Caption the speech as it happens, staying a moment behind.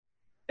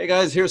Hey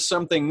guys, here's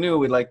something new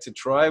we'd like to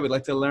try. We'd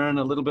like to learn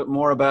a little bit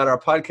more about our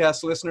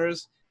podcast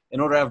listeners in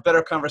order to have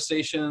better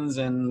conversations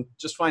and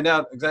just find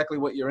out exactly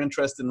what you're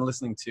interested in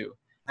listening to.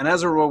 And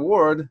as a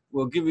reward,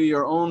 we'll give you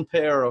your own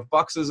pair of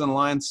Boxes and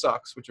Lions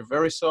socks, which are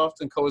very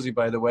soft and cozy,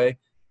 by the way.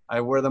 I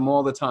wear them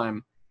all the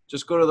time.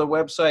 Just go to the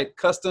website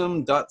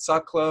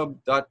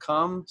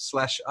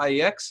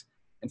custom.sockclub.com/IEX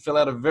and fill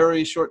out a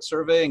very short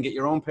survey and get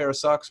your own pair of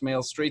socks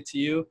mailed straight to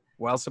you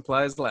while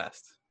supplies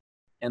last.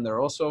 And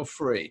they're also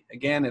free.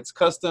 Again, it's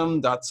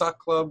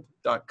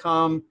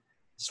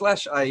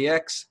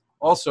custom.sockclub.com/IEX.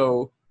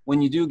 Also,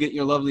 when you do get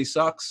your lovely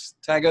socks,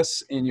 tag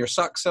us in your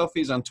sock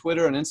selfies on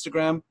Twitter and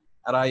Instagram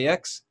at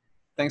IEX.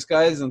 Thanks,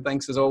 guys, and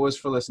thanks as always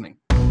for listening.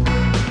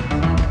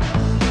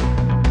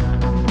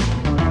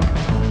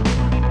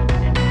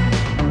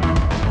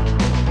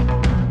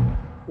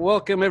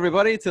 Welcome,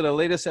 everybody, to the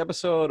latest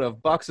episode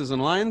of Boxes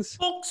and Lines.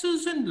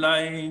 Boxes and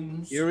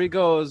Lines. Here he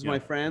goes, my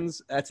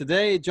friends.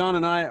 Today, John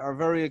and I are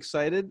very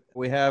excited.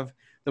 We have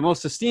the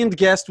most esteemed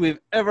guest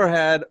we've ever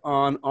had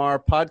on our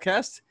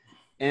podcast,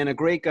 and a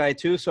great guy,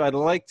 too. So I'd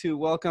like to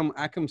welcome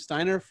Achim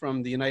Steiner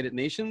from the United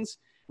Nations.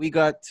 We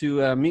got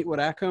to meet with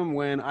Achim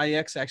when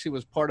IEX actually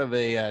was part of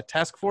a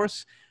task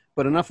force.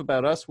 But enough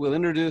about us. We'll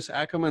introduce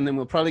Achim, and then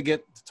we'll probably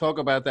get to talk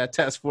about that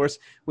task force.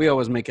 We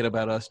always make it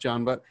about us,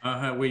 John. But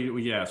we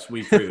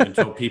do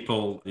until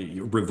people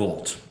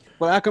revolt.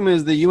 Well, Achim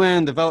is the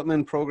UN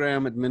Development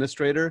Program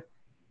Administrator.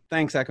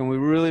 Thanks, Achim. We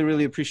really,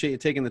 really appreciate you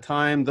taking the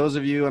time. Those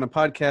of you on a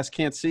podcast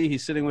can't see,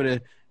 he's sitting with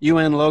a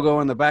UN logo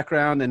in the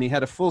background, and he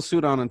had a full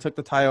suit on and took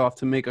the tie off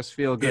to make us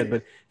feel good.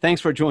 But thanks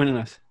for joining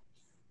us.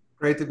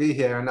 Great to be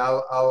here, and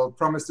I'll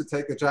promise to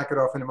take the jacket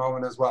off in a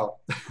moment as well.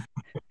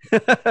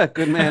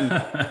 Good man.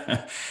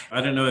 I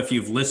don't know if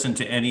you've listened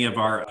to any of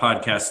our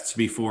podcasts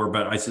before,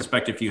 but I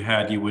suspect if you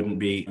had, you wouldn't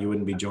be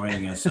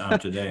joining us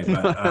today.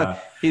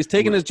 But he's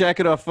taking his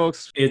jacket off,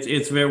 folks.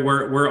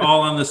 We're all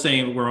on the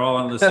same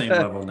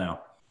level now.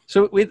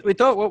 So we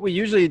thought what we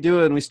usually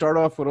do, and we start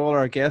off with all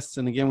our guests,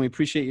 and again we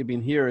appreciate you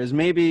being here, is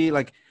maybe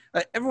like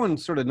everyone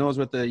sort of knows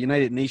what the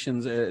United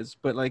Nations is,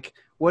 but like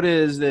what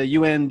is the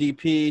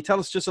UNDP?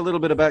 Tell us just a little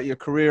bit about your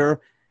career.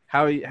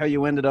 How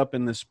you ended up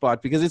in this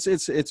spot, because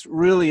it's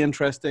really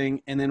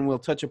interesting, and then we'll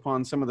touch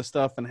upon some of the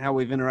stuff and how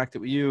we've interacted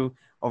with you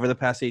over the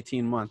past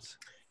 18 months.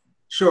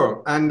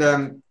 Sure, and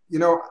I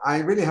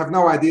really have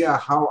no idea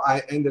how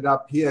I ended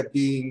up here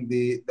being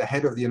the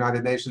head of the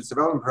United Nations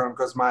Development Program,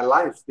 because my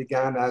life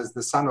began as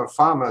the son of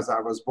farmers. I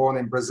was born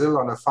in Brazil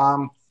on a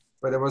farm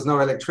where there was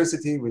no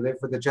electricity. We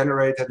lived with a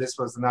generator. This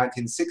was the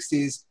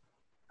 1960s.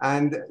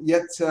 And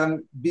yet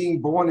being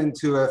born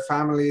into a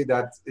family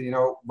that,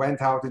 went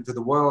out into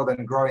the world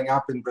and growing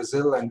up in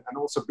Brazil and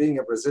also being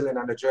a Brazilian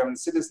and a German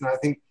citizen, I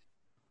think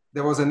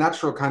there was a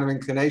natural kind of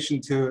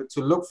inclination to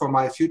look for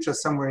my future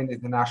somewhere in the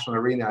international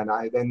arena. And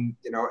I then,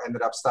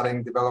 ended up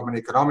studying development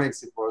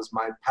economics. It was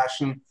my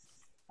passion,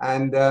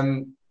 and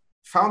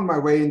found my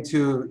way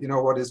into,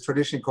 what is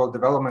traditionally called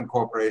development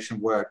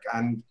cooperation work.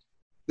 And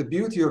the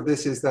beauty of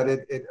this is that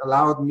it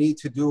allowed me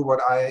to do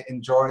what I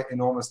enjoy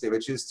enormously,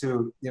 which is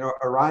to,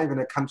 arrive in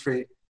a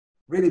country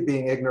really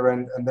being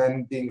ignorant and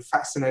then being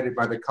fascinated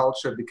by the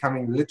culture,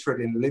 becoming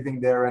literate in living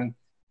there. And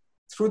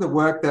through the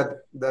work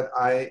that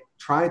I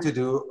try to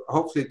do,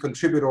 hopefully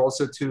contribute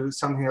also to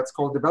something that's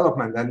called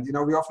development. And,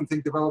 we often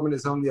think development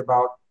is only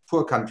about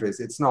poor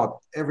countries. It's not.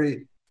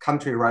 Every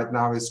country right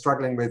now is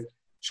struggling with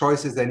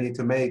choices they need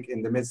to make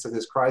in the midst of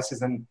this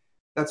crisis. And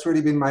that's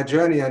really been my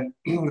journey. And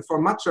for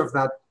much of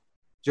that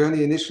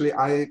journey, initially,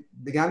 I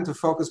began to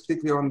focus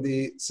particularly on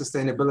the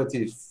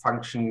sustainability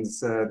functions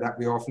that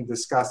we often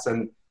discuss.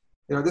 And,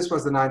 this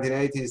was the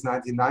 1980s,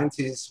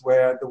 1990s,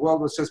 where the world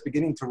was just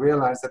beginning to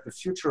realize that the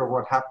future of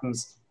what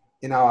happens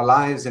in our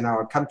lives, in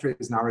our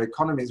countries, in our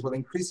economies will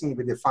increasingly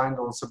be defined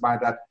also by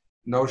that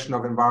notion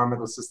of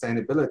environmental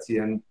sustainability.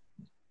 And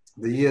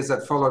the years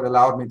that followed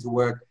allowed me to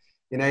work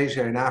in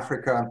Asia, in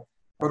Africa,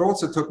 but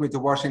also took me to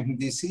Washington,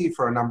 D.C.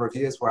 for a number of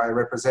years, where I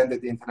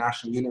represented the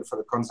International Union for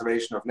the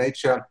Conservation of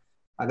Nature.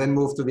 I then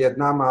moved to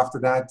Vietnam after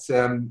that,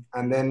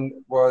 and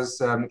then was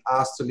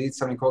asked to lead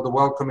something called the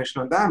World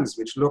Commission on Dams,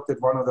 which looked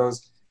at one of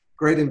those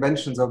great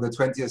inventions of the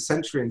 20th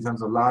century in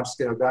terms of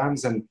large-scale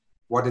dams and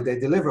what did they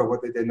deliver,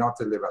 what did they not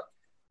deliver.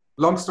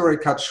 Long story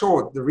cut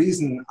short, the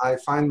reason I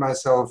find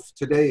myself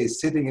today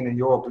sitting in New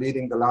York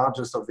leading the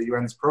largest of the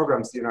UN's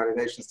programs, the United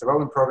Nations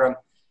Development Program,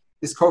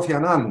 is Kofi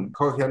Annan.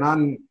 Kofi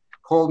Annan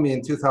called me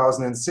in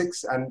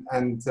 2006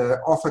 and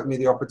offered me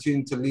the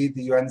opportunity to lead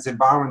the UN's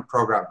Environment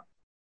Program,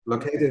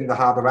 located in the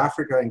heart of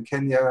Africa, in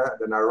Kenya,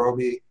 the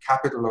Nairobi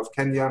capital of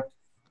Kenya.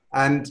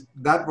 And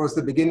that was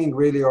the beginning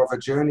really of a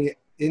journey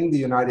in the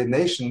United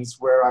Nations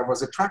where I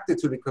was attracted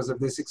to because of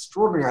this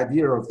extraordinary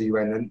idea of the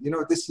UN. And,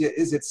 this year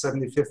is its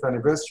 75th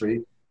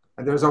anniversary.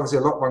 And there's obviously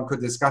a lot one could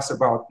discuss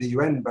about the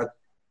UN, but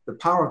the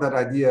power of that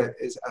idea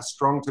is as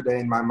strong today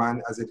in my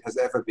mind as it has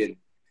ever been.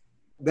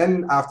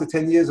 Then after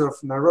 10 years of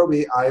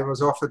Nairobi, I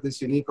was offered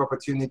this unique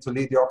opportunity to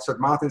lead the Oxford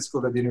Martin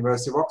School at the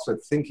University of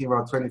Oxford, thinking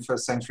about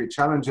 21st century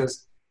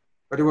challenges.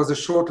 But it was a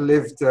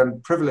short-lived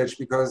privilege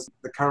because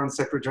the current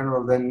Secretary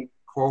General then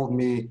called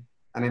me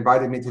and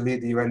invited me to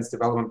lead the UN's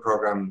development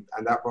program.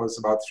 And that was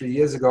about 3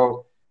 years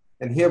ago.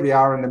 And here we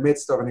are in the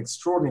midst of an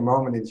extraordinary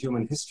moment in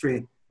human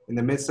history, in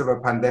the midst of a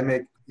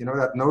pandemic. You know,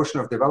 that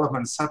notion of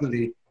development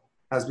suddenly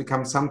has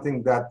become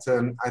something that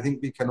I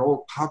think we can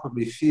all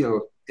palpably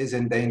feel is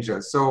in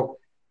danger. So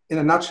in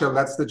a nutshell,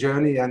 that's the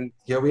journey. And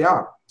here we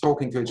are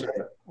talking to each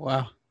other.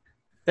 Wow.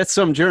 That's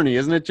some journey,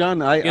 isn't it,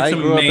 John? I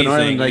grew amazing. up in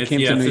Ireland. I came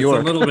to New York.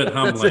 It's a little bit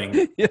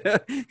humbling.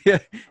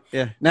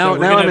 Yeah. Now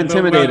I'm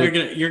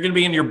intimidated. You're gonna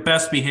be in your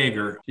best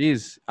behavior.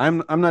 Jeez,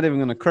 I'm not even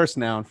gonna curse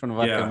now in front of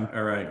Akram. Yeah.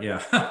 All right.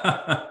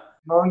 Yeah.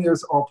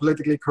 Harmonious or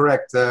politically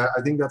correct. I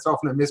think that's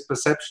often a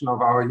misperception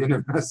of our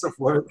universe of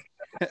work.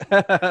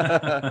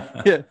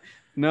 Yeah.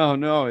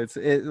 No. It's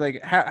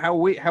like how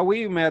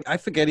we met. I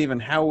forget even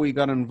how we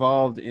got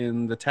involved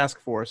in the task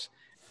force.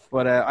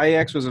 But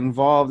IEX was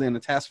involved in a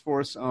task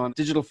force on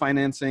digital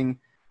financing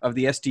of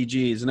the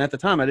SDGs. And at the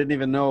time, I didn't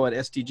even know what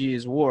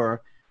SDGs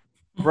were.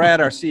 Brad,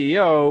 our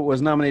CEO,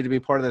 was nominated to be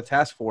part of the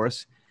task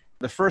force.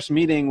 The first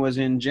meeting was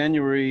in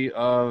January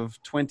of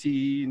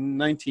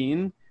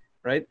 2019,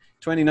 right?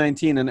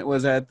 2019, and it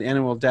was at the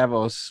annual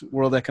Davos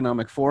World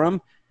Economic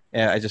Forum.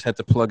 Yeah, I just had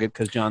to plug it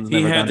because John's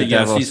never gone to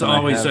Davos. Yes, he's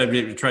always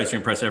tries to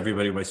impress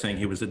everybody by saying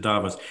he was at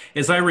Davos.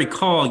 As I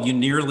recall, you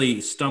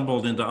nearly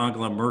stumbled into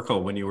Angela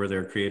Merkel when you were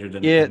there, created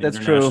an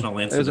international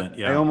incident.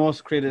 I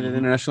almost created an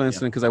international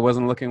incident because I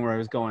wasn't looking where I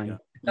was going.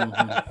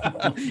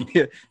 Yeah.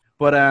 Yeah.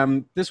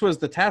 But this was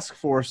the task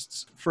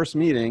force's first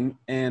meeting,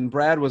 and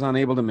Brad was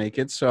unable to make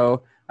it.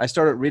 So I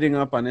started reading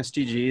up on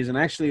SDGs. And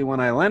actually, when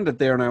I landed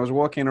there and I was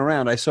walking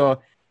around, I saw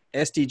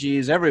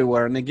SDGs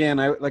everywhere. And again,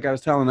 like I was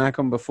telling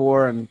Akram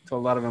before and to a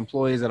lot of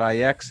employees at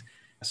IEX,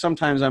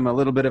 sometimes I'm a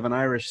little bit of an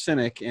Irish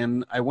cynic.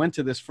 And I went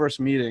to this first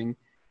meeting,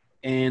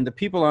 and the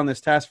people on this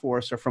task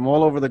force are from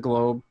all over the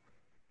globe,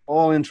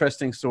 all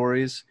interesting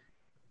stories,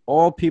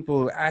 all people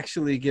who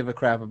actually give a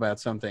crap about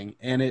something.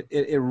 And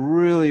it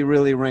really,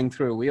 really rang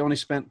through. We only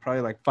spent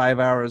probably like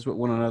 5 hours with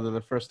one another the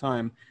first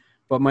time.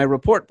 But my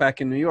report back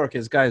in New York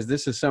is, guys,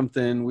 this is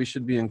something we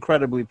should be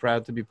incredibly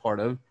proud to be part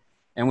of.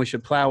 And we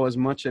should plow as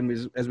much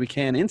as we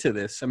can into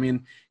this. I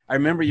mean, I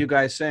remember you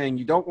guys saying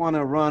you don't want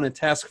to run a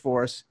task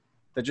force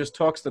that just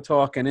talks the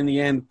talk and in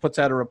the end puts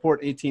out a report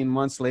 18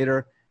 months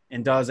later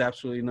and does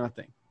absolutely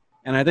nothing.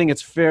 And I think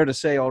it's fair to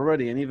say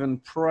already, and even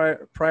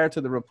prior to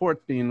the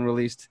report being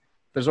released,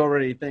 there's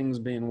already things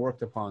being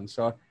worked upon.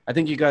 So I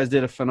think you guys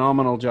did a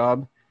phenomenal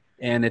job.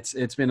 And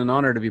it's been an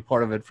honor to be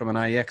part of it from an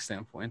IEX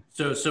standpoint.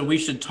 So we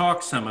should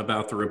talk some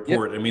about the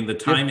report. Yep. I mean, the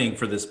timing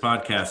for this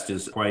podcast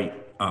is quite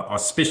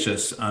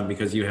auspicious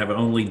because you have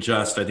only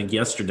just, I think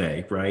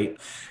yesterday, right,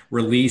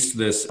 released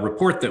this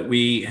report that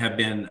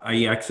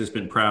IEX has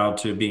been proud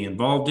to be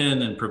involved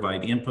in and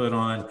provide input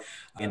on,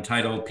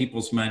 entitled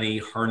People's Money,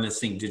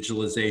 Harnessing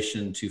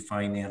Digitalization to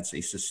Finance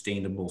a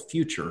Sustainable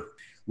Future,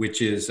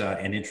 which is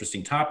an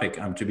interesting topic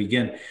to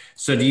begin.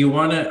 So do you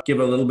want to give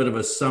a little bit of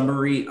a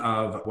summary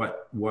of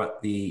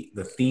what the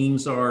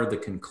themes are, the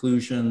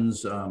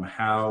conclusions,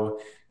 how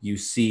you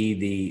see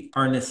the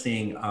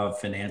harnessing of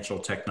financial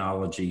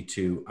technology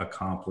to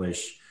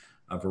accomplish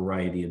a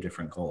variety of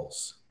different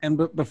goals?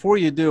 And before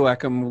you do,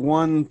 Akram,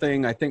 one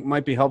thing I think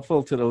might be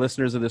helpful to the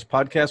listeners of this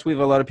podcast, we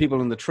have a lot of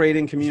people in the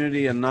trading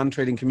community and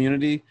non-trading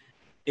community,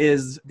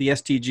 is the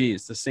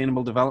SDGs,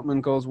 Sustainable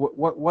Development Goals.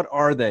 What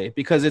are they?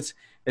 Because it's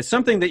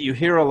something that you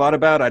hear a lot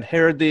about. I'd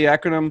heard the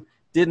acronym,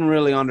 didn't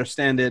really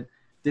understand it,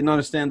 didn't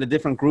understand the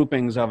different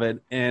groupings of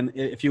it. And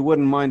if you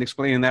wouldn't mind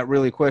explaining that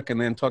really quick and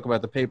then talk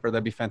about the paper,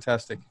 that'd be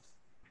fantastic.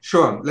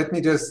 Sure. Let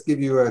me just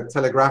give you a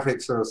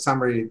telegraphic sort of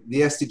summary.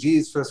 The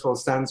SDGs, first of all,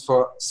 stands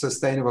for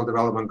Sustainable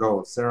Development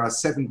Goals. There are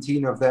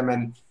 17 of them.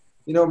 And,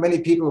 you know, many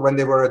people, when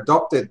they were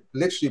adopted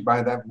literally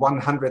by the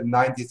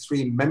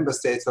 193 member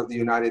states of the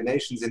United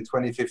Nations in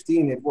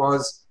 2015, it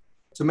was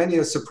to many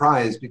a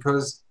surprise,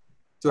 because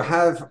to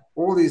have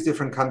all these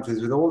different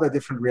countries with all their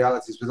different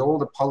realities, with all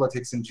the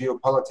politics and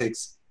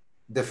geopolitics,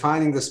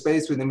 defining the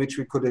space within which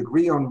we could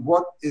agree on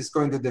what is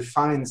going to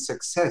define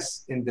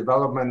success in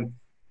development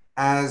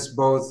as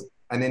both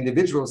an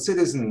individual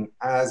citizen,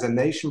 as a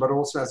nation, but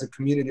also as a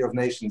community of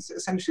nations,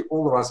 essentially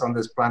all of us on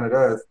this planet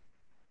Earth,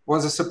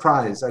 was a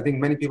surprise. I think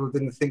many people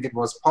didn't think it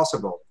was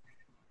possible.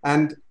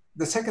 And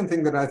the second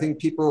thing that I think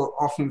people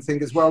often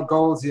think is, well,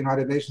 goals, the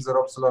United Nations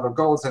adopts a lot of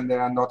goals and they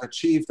are not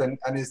achieved, and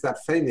is that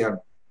failure?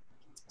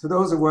 To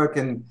those who work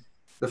in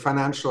the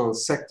financial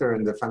sector,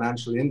 in the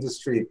financial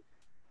industry,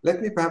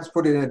 let me perhaps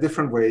put it in a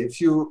different way. If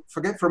you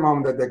forget for a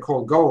moment that they're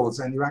called goals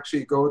and you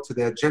actually go to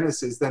their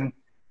genesis, then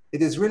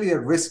it is really a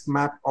risk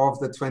map of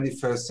the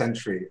 21st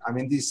century. I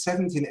mean, these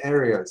 17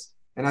 areas,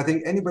 and I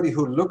think anybody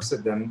who looks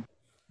at them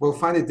will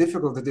find it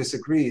difficult to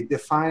disagree,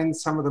 define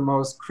some of the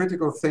most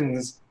critical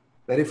things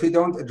that if we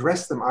don't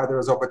address them either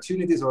as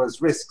opportunities or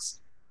as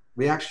risks,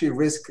 we actually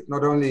risk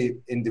not only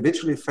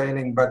individually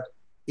failing, but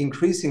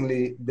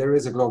increasingly there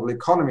is a global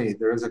economy,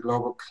 there is a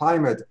global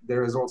climate,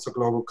 there is also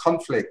global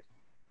conflict,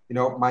 you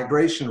know,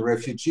 migration,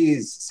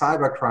 refugees,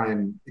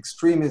 cybercrime,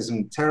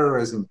 extremism,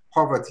 terrorism,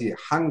 poverty,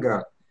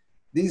 hunger,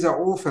 these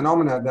are all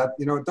phenomena that,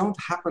 don't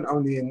happen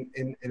only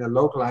in a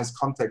localized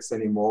context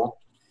anymore.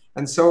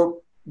 And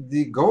so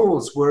the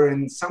goals were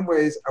in some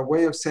ways a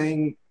way of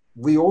saying,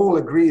 we all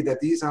agree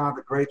that these are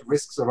the great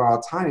risks of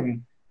our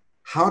time.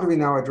 How do we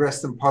now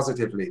address them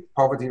positively?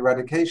 Poverty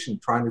eradication,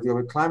 trying to deal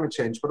with climate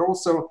change, but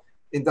also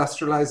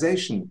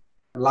industrialization,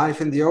 life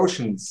in the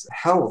oceans,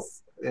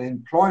 health,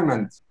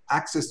 employment,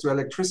 access to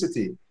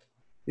electricity.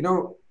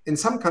 In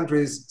some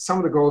countries, some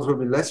of the goals will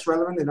be less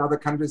relevant. In other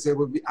countries, they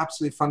will be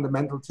absolutely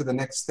fundamental to the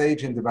next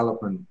stage in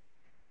development.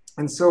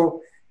 And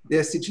so the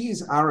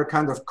SDGs are a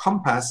kind of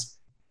compass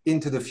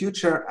into the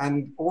future,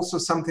 and also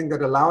something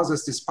that allows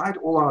us, despite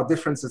all our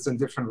differences and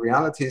different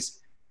realities,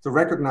 to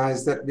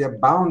recognize that we are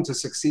bound to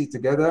succeed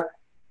together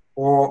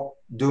or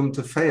doomed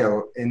to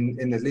fail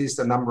in at least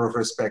a number of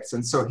respects.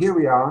 And so here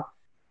we are,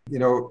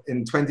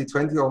 in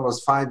 2020,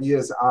 almost 5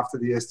 years after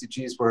the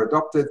SDGs were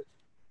adopted.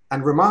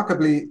 And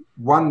remarkably,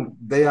 one,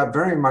 they are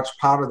very much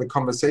part of the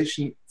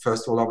conversation.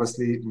 First of all,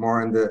 obviously,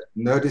 more in the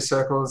nerdy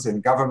circles,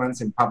 in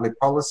governments, in public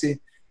policy.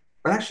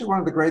 But actually, one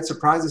of the great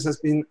surprises has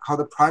been how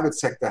the private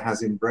sector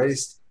has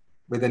embraced,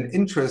 with an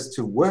interest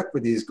to work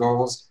with these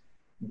goals,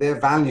 their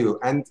value.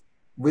 And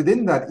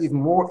within that, even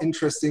more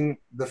interesting,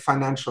 the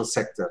financial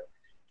sector.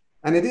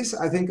 And it is,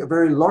 I think, a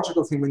very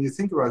logical thing when you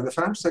think about it. The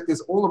financial sector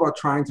is all about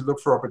trying to look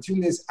for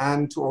opportunities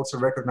and to also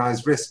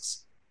recognize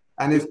risks.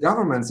 And if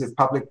governments, if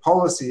public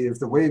policy, if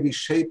the way we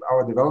shape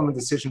our development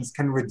decisions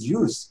can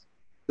reduce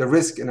the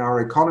risk in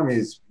our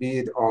economies, be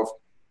it of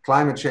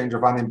climate change,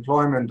 of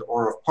unemployment,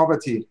 or of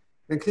poverty,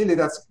 then clearly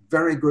that's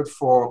very good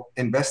for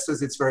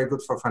investors. It's very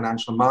good for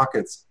financial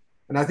markets.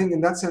 And I think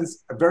in that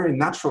sense, a very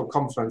natural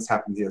confluence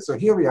happened here. So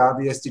here we are,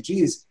 the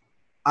SDGs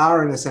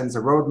are in a sense a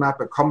roadmap,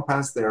 a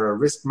compass, they're a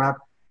risk map.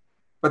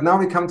 But now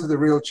we come to the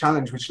real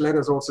challenge, which led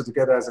us also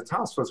together as a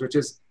task force, which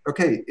is,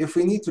 okay, if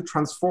we need to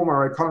transform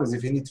our economies,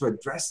 if we need to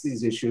address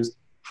these issues,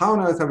 how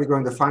on earth are we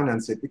going to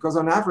finance it? Because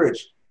on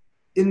average,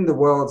 in the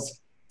world's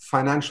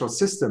financial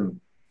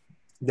system,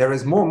 there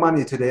is more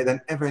money today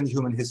than ever in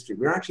human history.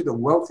 We're actually the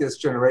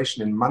wealthiest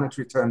generation in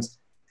monetary terms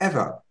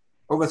ever,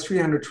 over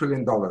 $300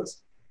 trillion.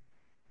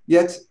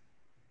 Yet,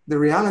 the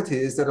reality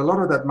is that a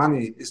lot of that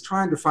money is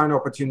trying to find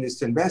opportunities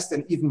to invest,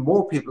 and even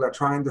more people are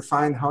trying to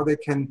find how they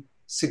can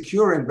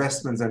secure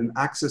investments and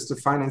access to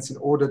finance in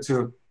order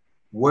to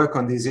work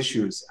on these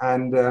issues.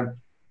 And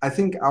I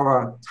think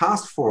our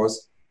task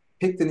force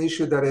picked an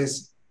issue that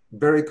is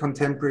very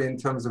contemporary in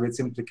terms of its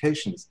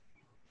implications.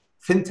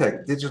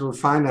 Fintech, digital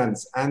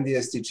finance, and the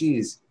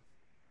SDGs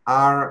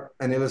are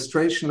an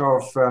illustration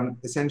of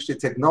essentially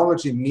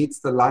technology meets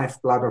the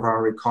lifeblood of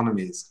our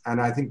economies. And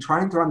I think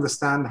trying to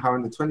understand how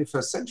in the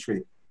 21st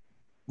century,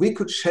 we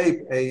could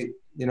shape a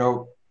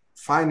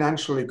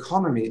financial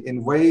economy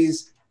in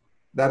ways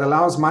that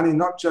allows money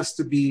not just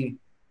to be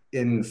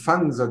in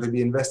funds or to be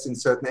invested in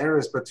certain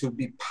areas, but to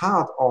be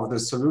part of the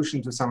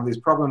solution to some of these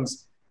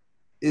problems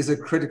is a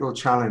critical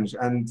challenge.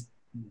 And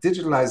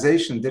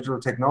digitalization, digital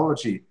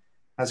technology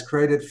has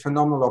created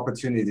phenomenal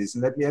opportunities.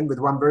 And let me end with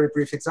one very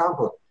brief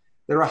example.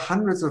 There are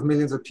hundreds of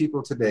millions of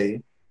people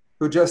today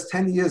who just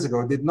 10 years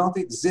ago did not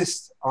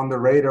exist on the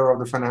radar of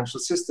the financial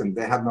system.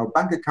 They had no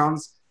bank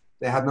accounts,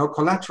 they had no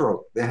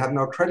collateral, they had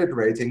no credit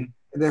rating,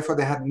 and therefore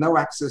they had no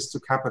access to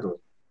capital.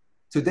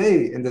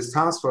 Today, in this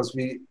task force,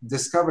 we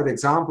discovered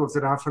examples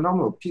that are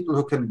phenomenal. People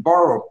who can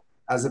borrow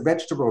as a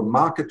vegetable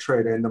market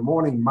trader in the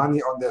morning money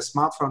on their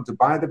smartphone to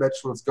buy the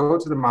vegetables, go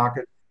to the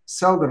market,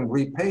 sell them,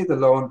 repay the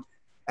loan,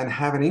 and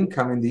have an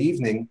income in the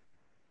evening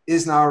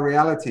is now a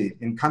reality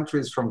in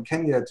countries from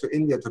Kenya to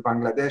India to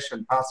Bangladesh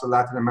and parts of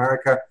Latin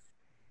America.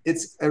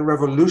 It's a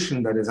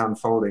revolution that is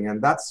unfolding.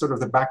 And that's sort of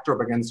the backdrop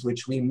against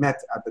which we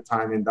met at the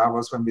time in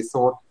Davos, when we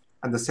thought,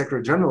 and the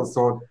Secretary General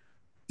thought,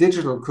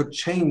 digital could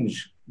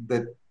change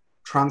the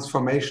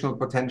transformational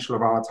potential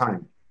of our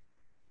time.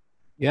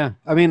 Yeah.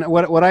 I mean,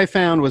 what I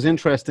found was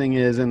interesting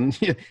is, and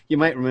you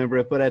might remember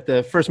it, but at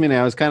the first meeting,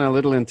 I was kind of a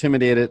little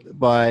intimidated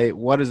by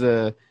what is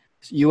a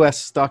U.S.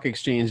 stock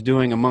exchange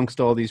doing amongst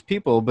all these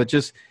people. But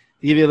just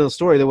to give you a little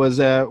story, there was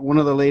one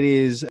of the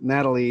ladies,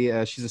 Natalie,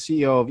 she's the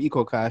CEO of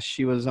EcoCash.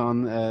 She was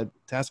on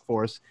task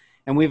force,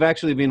 and we've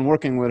actually been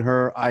working with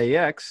her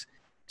IEX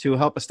to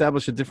help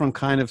establish a different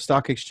kind of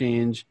stock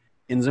exchange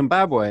in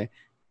Zimbabwe.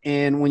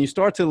 And when you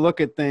start to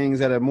look at things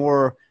at a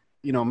more,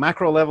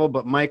 macro level,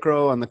 but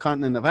micro on the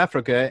continent of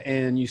Africa,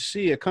 and you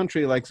see a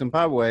country like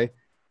Zimbabwe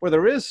where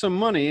there is some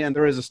money and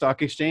there is a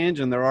stock exchange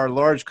and there are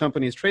large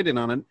companies trading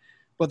on it,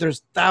 but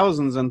there's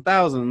thousands and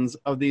thousands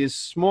of these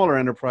smaller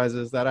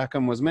enterprises that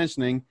Akam was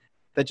mentioning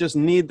that just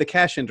need the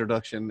cash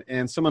introduction.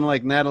 And someone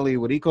like Natalie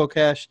with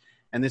EcoCash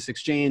and this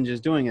exchange is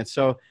doing it.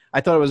 So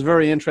I thought it was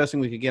very interesting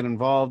we could get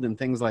involved in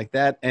things like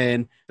that.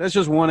 And that's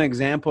just one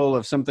example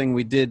of something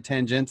we did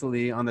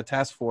tangentially on the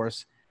task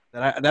force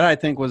that I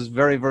think was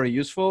very, very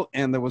useful.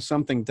 And there was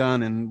something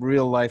done in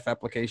real life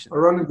application.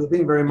 Well, Ronan, you're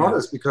being very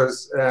modest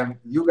because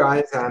you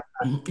guys...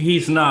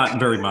 He's not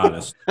very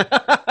modest.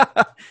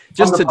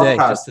 Just today.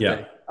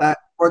 Yeah.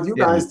 What you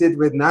guys did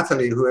with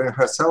Natalie, who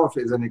herself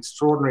is an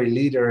extraordinary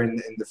leader in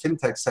the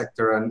fintech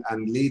sector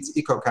and leads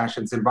EcoCash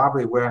in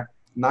Zimbabwe, where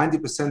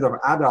 90% of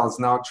adults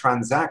now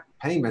transact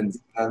payments.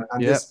 And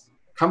this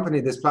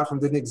company, this platform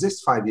didn't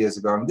exist 5 years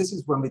ago. And this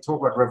is when we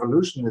talk about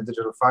revolution in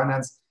digital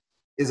finance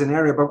is an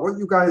area. But what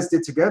you guys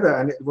did together,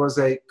 and it was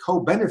a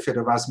co-benefit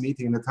of us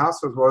meeting in the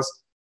task force,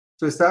 was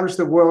to establish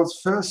the world's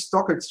first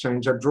stock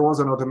exchange that draws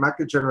on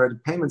automatically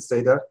generated payments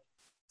data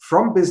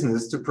from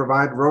business to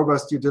provide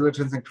robust due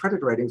diligence and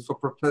credit ratings for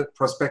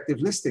prospective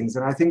listings.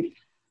 And I think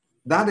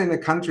that in a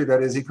country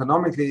that is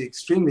economically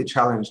extremely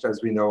challenged,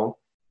 as we know,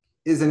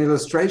 is an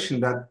illustration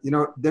that, you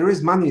know, there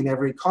is money in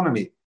every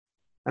economy.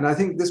 And I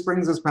think this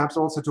brings us perhaps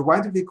also to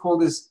why do we call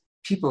this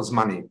people's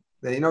money?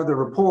 You know, the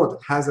report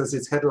has as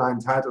its headline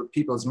titled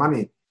People's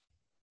Money.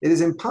 It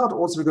is in part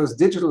also because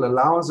digital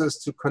allows us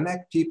to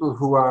connect people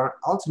who are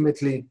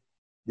ultimately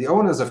the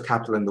owners of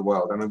capital in the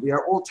world. I mean, we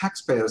are all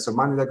taxpayers, so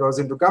money that goes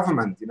into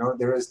government. You know,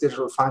 there is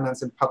digital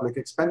finance and public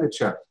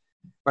expenditure.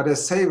 But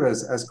as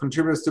savers, as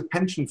contributors to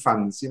pension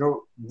funds, you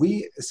know,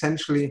 we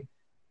essentially,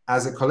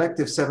 as a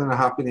collective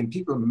 7.5 billion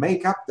people,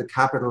 make up the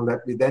capital that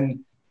we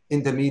then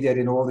intermediate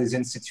in all these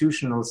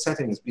institutional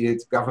settings, be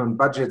it government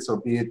budgets or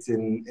be it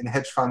in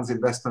hedge funds,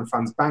 investment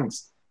funds,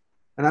 banks.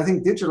 And I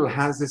think digital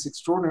has this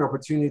extraordinary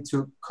opportunity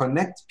to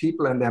connect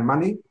people and their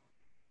money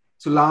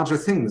to larger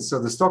things. So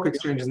the stock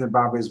exchange in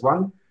Zimbabwe is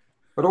one,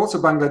 but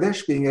also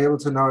Bangladesh being able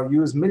to now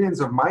use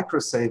millions of micro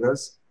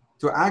savers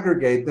to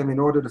aggregate them in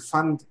order to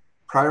fund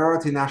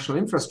priority national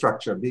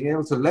infrastructure, being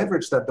able to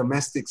leverage that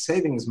domestic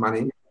savings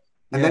money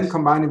and then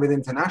combine it with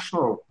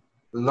international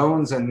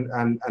loans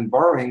and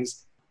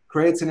borrowings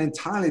creates an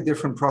entirely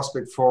different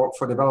prospect for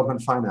development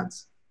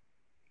finance.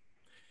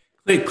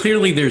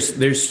 Clearly,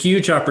 there's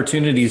huge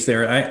opportunities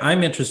there.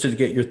 I'm interested to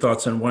get your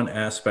thoughts on one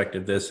aspect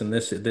of this, and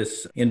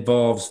this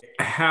involves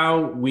how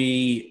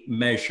we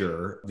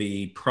measure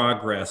the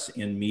progress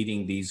in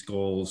meeting these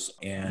goals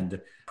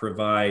and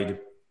provide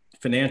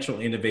financial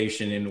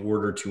innovation in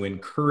order to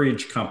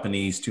encourage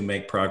companies to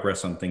make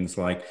progress on things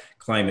like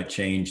climate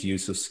change,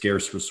 use of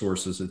scarce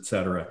resources, et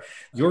cetera.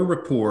 Your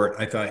report,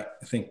 I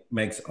think,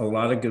 makes a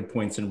lot of good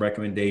points and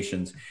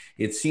recommendations.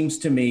 It seems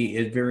to me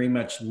it very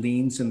much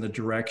leans in the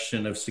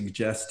direction of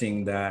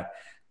suggesting that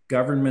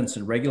governments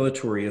and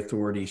regulatory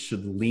authorities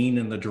should lean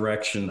in the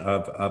direction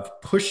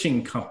of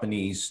pushing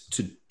companies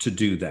to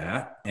do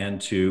that and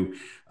to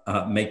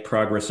make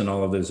progress in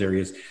all of those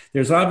areas.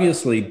 There's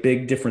obviously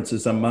big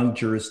differences among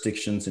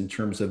jurisdictions in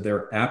terms of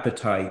their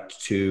appetite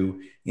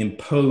to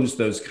impose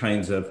those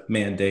kinds of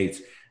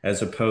mandates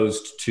as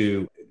opposed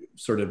to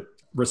sort of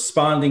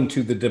responding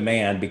to the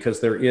demand, because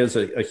there is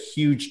a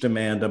huge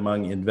demand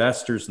among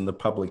investors and the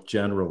public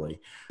generally.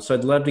 So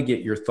I'd love to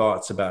get your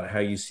thoughts about how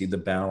you see the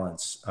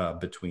balance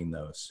between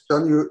those.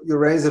 John, you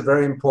raise a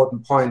very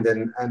important point,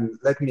 and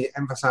let me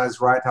emphasize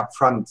right up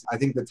front. I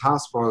think the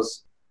task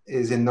force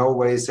is in no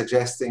way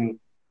suggesting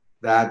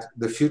that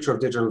the future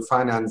of digital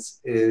finance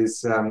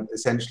is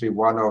essentially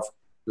one of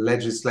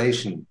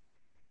legislation.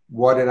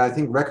 What it, I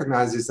think,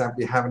 recognizes that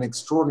we have an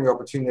extraordinary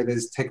opportunity that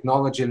is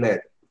technology-led,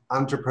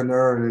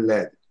 entrepreneurially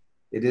led.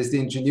 It is the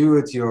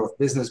ingenuity of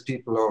business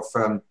people,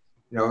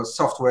 of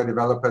software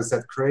developers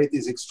that create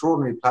these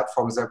extraordinary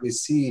platforms that we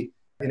see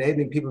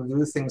enabling people to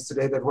do things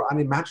today that were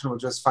unimaginable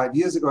just 5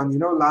 years ago. And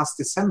last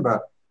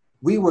December,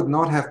 we would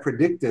not have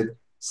predicted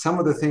some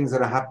of the things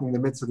that are happening in the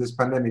midst of this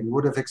pandemic. We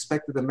would have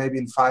expected them maybe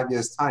in 5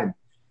 years' time.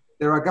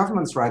 There are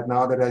governments right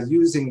now that are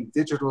using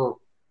digital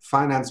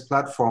finance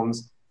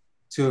platforms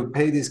to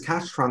pay these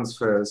cash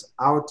transfers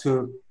out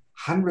to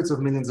hundreds of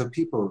millions of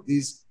people.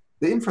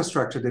 The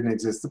infrastructure didn't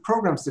exist, the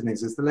programs didn't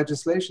exist, the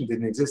legislation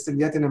didn't exist, and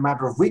yet in a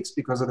matter of weeks,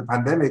 because of the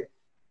pandemic,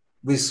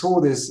 we saw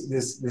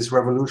this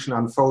revolution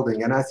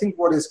unfolding. And I think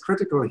what is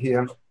critical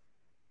here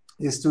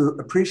is to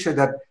appreciate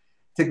that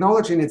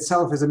technology in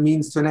itself is a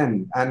means to an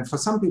end. And for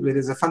some people, it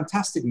is a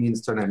fantastic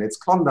means to an end. It's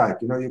Klondike.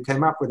 You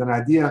came up with an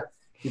idea,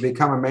 you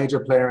become a major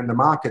player in the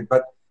market.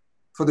 But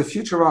for the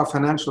future of our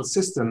financial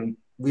system,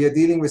 we are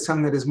dealing with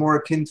something that is more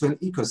akin to an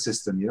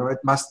ecosystem.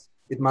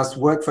 It must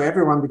work for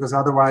everyone, because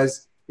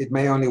otherwise it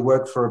may only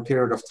work for a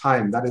period of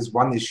time. That is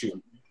one issue.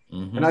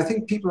 Mm-hmm. And I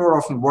think people who are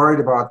often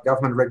worried about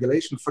government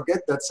regulation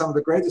forget that some of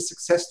the greatest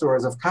success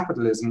stories of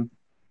capitalism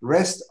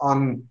rest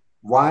on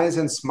wise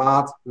and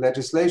smart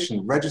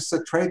legislation,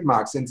 registered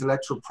trademarks,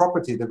 intellectual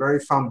property, the very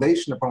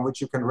foundation upon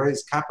which you can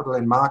raise capital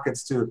in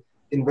markets to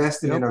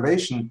invest in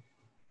innovation,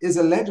 is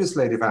a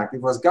legislative act.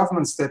 It was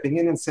government stepping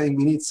in and saying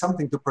we need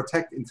something to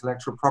protect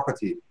intellectual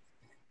property.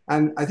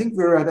 And I think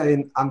we're at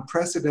an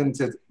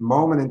unprecedented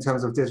moment in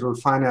terms of digital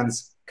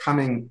finance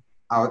coming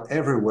out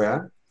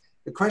everywhere.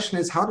 The question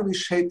is, how do we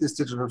shape this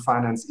digital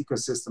finance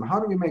ecosystem? How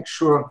do we make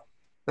sure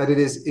that it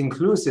is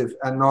inclusive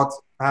and not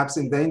perhaps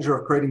in danger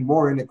of creating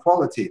more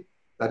inequality?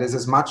 That is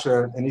as much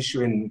an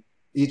issue in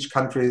each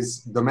country's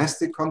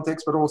domestic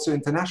context, but also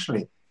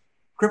internationally.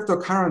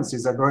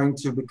 Cryptocurrencies are going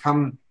to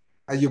become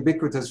a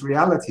ubiquitous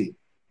reality.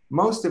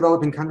 Most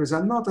developing countries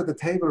are not at the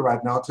table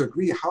right now to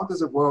agree how does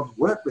the world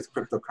work with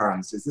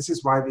cryptocurrencies. This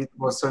is why it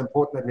was so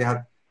important that we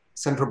had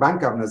central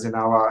bank governors in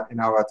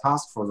our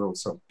task force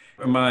also.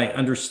 My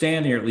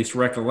understanding, or at least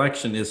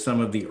recollection, is some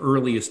of the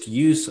earliest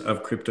use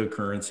of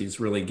cryptocurrencies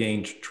really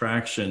gained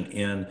traction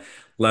in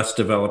less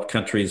developed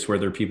countries where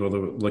there are people that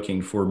are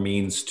looking for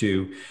means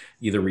to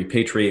either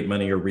repatriate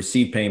money or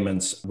receive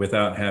payments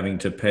without having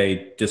to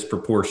pay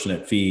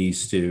disproportionate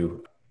fees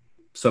to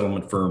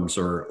settlement firms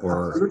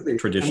or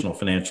traditional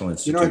financial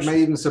institutions. It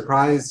may even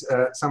surprise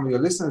some of your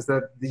listeners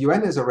that the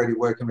UN is already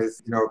working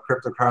with,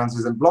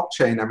 cryptocurrencies and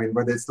blockchain. I mean,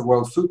 whether it's the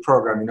World Food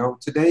Program,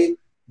 today,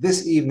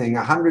 this evening,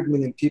 100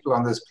 million people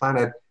on this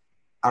planet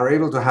are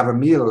able to have a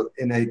meal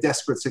in a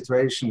desperate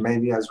situation,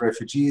 maybe as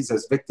refugees,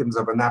 as victims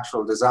of a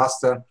natural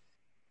disaster.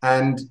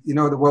 And,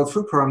 the World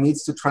Food Program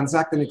needs to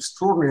transact an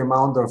extraordinary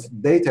amount of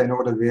data in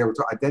order to be able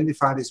to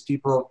identify these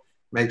people,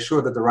 make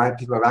sure that the right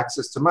people have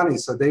access to money.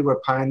 So they were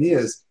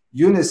pioneers.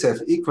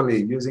 UNICEF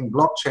equally using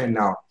blockchain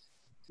now.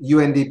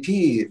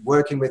 UNDP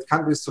working with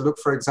countries to look,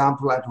 for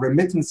example, at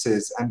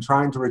remittances and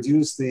trying to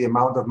reduce the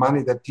amount of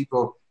money that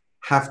people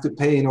have to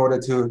pay in order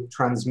to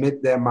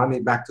transmit their money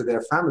back to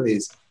their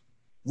families.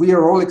 We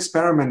are all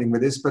experimenting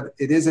with this, but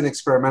it is an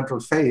experimental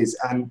phase.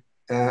 And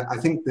I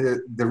think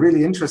the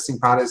really interesting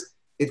part is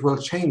it will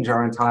change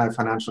our entire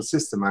financial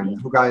system. And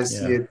you guys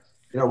see it,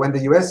 when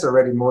the US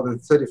already more than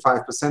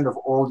 35% of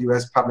all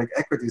US public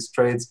equities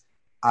trades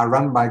are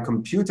run by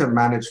computer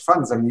managed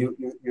funds. I mean,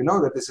 you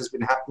know that this has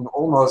been happening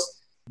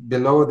almost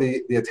below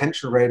the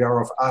attention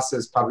radar of us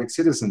as public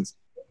citizens.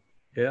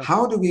 Yeah.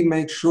 How do we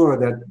make sure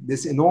that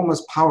this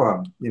enormous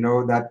power,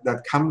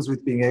 that comes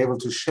with being able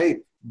to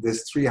shape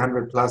this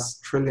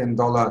 $300+ trillion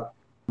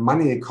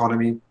money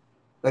economy,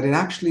 that it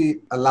actually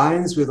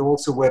aligns with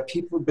also where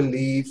people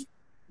believe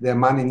their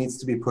money needs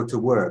to be put to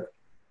work?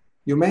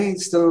 You may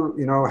still,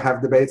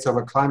 have debates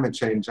over climate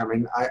change. I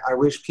mean, I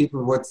wish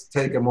people would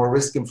take a more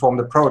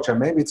risk-informed approach, and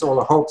maybe it's all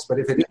a hoax, but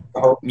if it is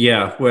a hoax...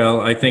 Yeah, well,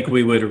 I think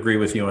we would agree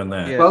with you on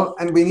that. Yeah. Well,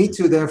 and we need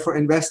to therefore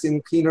invest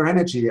in cleaner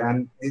energy.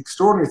 And the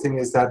extraordinary thing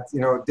is that,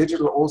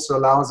 digital also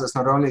allows us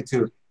not only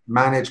to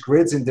manage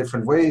grids in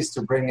different ways,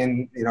 to bring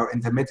in,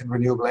 intermittent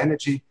renewable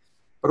energy,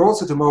 but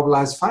also to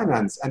mobilize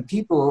finance. And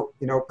people,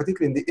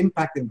 particularly in the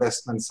impact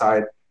investment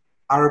side,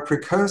 are a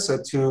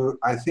precursor to,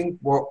 I think,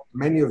 what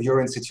many of your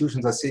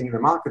institutions are seeing in the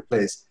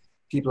marketplace.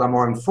 People are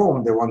more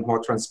informed, they want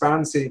more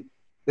transparency,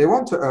 they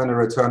want to earn a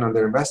return on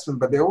their investment,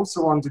 but they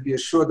also want to be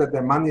assured that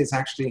their money is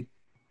actually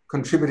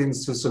contributing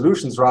to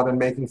solutions rather than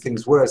making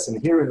things worse.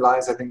 And herein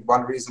lies, I think,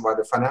 one reason why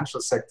the financial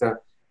sector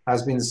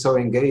has been so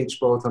engaged,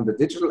 both on the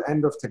digital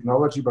end of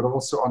technology, but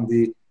also on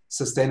the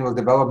sustainable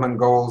development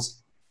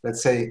goals,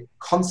 let's say,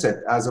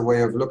 concept as a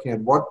way of looking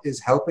at what is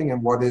helping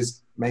and what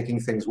is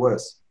making things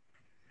worse.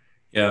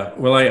 Yeah,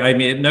 well, I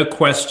mean, no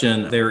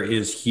question, there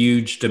is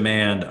huge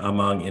demand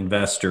among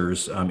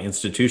investors,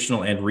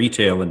 institutional and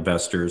retail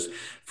investors,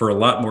 for a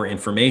lot more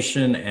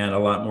information and a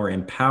lot more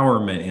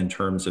empowerment in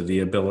terms of the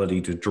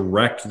ability to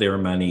direct their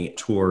money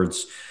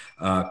towards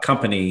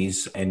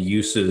companies and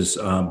uses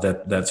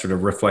that sort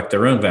of reflect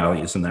their own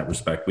values in that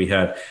respect. We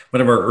had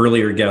one of our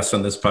earlier guests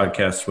on this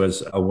podcast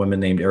was a woman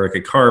named Erica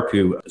Karp,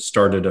 who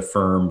started a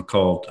firm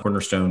called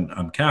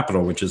Cornerstone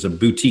Capital, which is a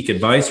boutique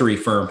advisory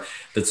firm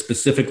that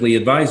specifically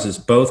advises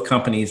both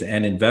companies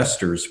and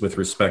investors with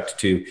respect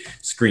to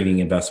screening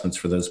investments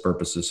for those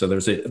purposes. So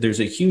there's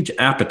a huge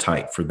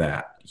appetite for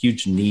that,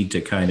 huge need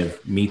to kind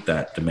of meet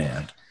that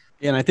demand.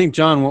 Yeah, and I think,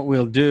 John, what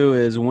we'll do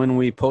is when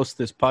we post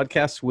this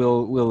podcast,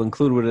 we'll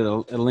include with it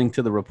a link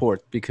to the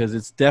report, because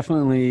it's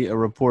definitely a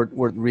report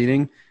worth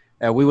reading.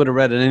 We would have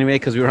read it anyway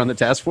because we were on the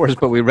task force,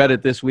 but we read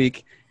it this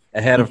week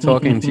ahead of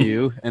talking to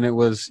you, and it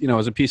was, it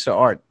was a piece of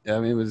art. I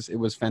mean, it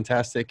was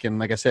fantastic, and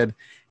like I said, it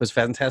was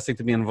fantastic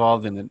to be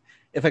involved in it.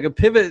 If I could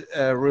pivot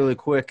really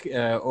quick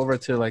over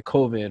to like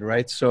COVID,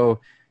 right? So,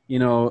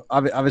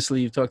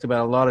 obviously you've talked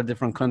about a lot of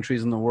different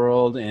countries in the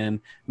world, and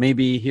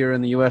maybe here in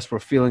the US, we're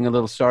feeling a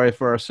little sorry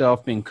for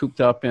ourselves being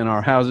cooped up in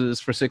our houses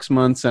for 6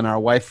 months and our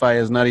Wi-Fi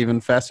is not even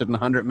faster than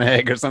 100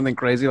 meg or something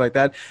crazy like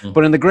that. Mm-hmm.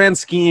 But in the grand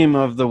scheme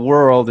of the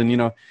world and,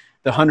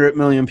 the 100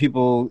 million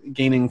people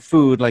gaining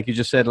food, like you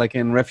just said, like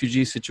in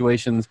refugee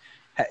situations,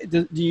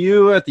 do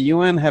you at the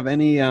UN have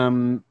any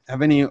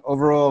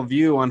overall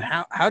view on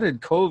how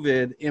did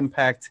COVID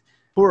impact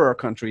poorer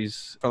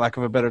countries, for lack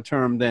of a better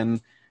term,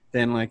 than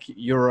like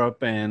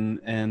Europe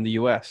and the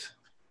US?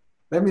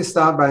 Let me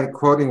start by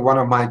quoting one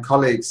of my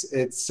colleagues.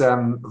 It's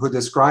who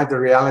described the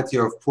reality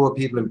of poor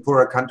people in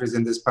poorer countries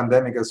in this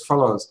pandemic as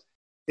follows.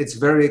 It's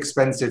very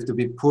expensive to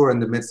be poor in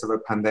the midst of a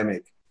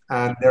pandemic.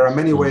 And there are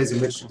many ways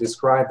in which to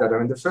describe that. I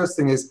mean, the first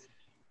thing is,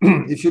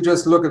 if you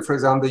just look at, for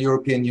example, the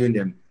European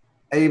Union,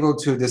 able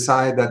to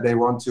decide that they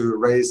want to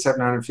raise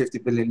 750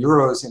 billion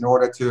euros in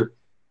order to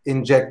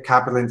inject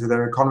capital into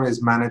their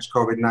economies, manage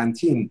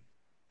COVID-19.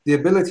 The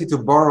ability to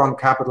borrow on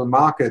capital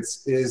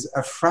markets is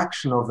a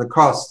fraction of the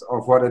cost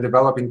of what a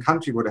developing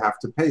country would have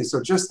to pay.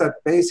 So just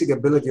that basic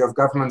ability of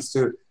governments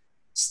to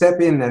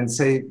step in and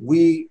say,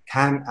 we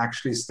can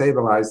actually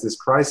stabilize this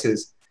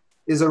crisis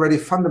is already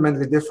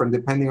fundamentally different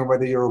depending on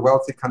whether you're a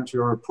wealthy country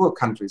or a poor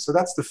country. So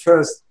that's the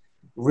first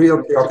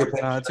real preoccupation.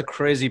 That's a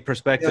crazy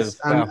perspective.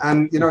 Yes,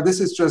 and this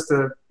is just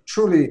a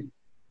truly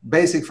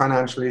basic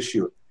financial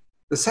issue.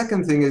 The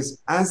second thing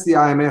is, as the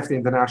IMF, the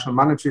International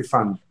Monetary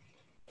Fund,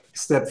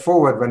 stepped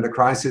forward when the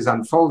crisis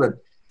unfolded,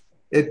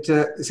 it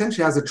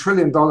essentially has $1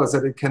 trillion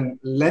that it can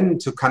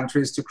lend to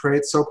countries to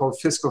create so-called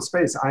fiscal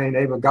space. I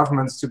enable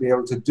governments to be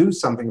able to do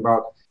something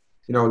about,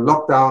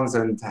 lockdowns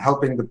and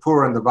helping the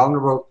poor and the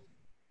vulnerable.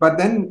 But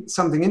then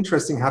something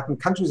interesting happened.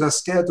 Countries are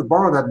scared to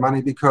borrow that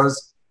money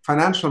because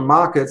financial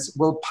markets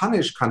will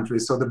punish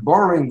countries. So the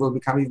borrowing will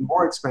become even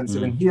more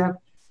expensive. And here,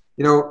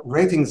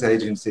 ratings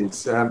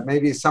agencies,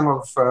 maybe some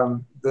of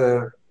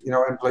the,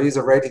 employees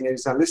of rating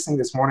agencies are listening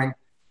this morning.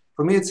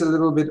 For me, it's a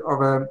little bit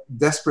of a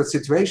desperate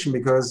situation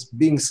because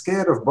being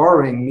scared of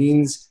borrowing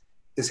means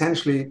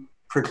essentially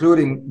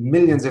precluding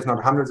millions, if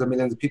not hundreds of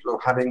millions of people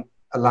of having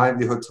a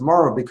livelihood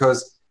tomorrow,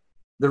 because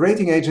the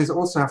rating agencies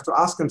also have to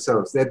ask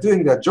themselves, they're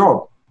doing their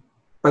job,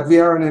 but we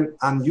are in an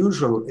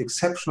unusual,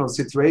 exceptional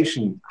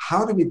situation.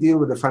 How do we deal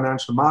with a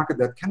financial market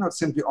that cannot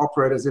simply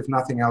operate as if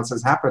nothing else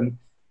has happened?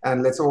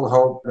 And let's all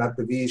hope that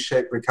the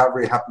V-shaped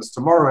recovery happens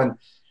tomorrow. And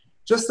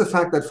just the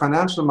fact that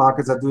financial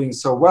markets are doing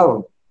so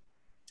well,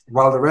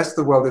 while the rest of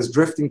the world is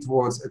drifting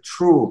towards a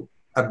true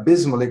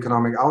abysmal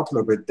economic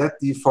outlook with debt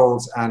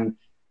defaults and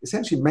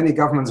essentially many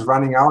governments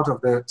running out of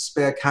the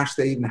spare cash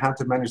they even had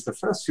to manage the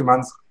first few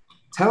months,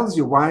 tells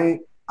you why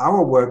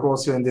our work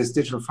also in this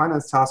digital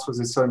finance task force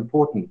is so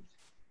important.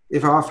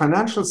 If our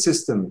financial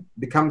system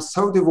becomes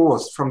so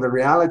divorced from the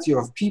reality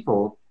of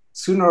people,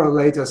 sooner or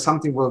later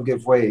something will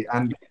give way.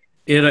 And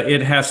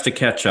it has to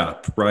catch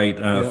up, right?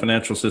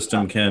 Financial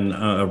system can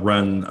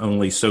run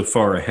only so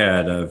far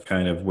ahead of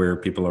kind of where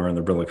people are in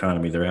the real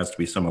economy. There has to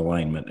be some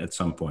alignment at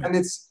some point. And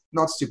it's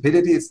not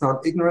stupidity, it's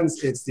not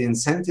ignorance, it's the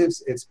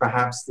incentives, it's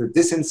perhaps the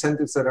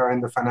disincentives that are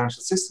in the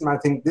financial system. I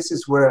think this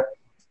is where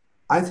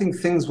I think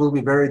things will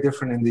be very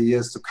different in the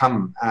years to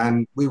come.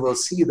 And we will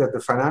see that the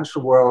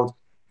financial world,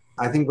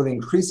 I think, will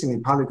increasingly,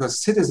 partly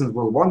because citizens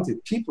will want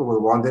it, people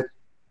will want it,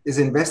 is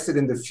invested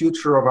in the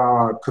future of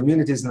our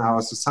communities and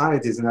our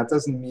societies. And that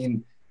doesn't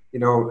mean,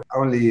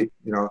 only,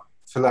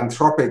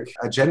 philanthropic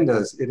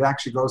agendas. It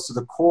actually goes to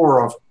the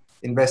core of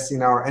investing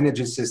in our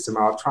energy system,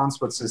 our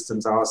transport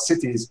systems, our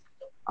cities,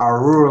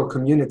 our rural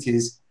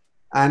communities.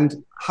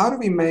 And how do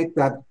we make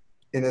that,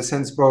 in a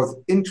sense, both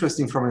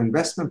interesting from an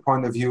investment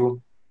point of view,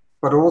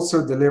 but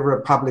also deliver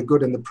a public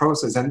good in the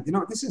process? And,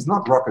 this is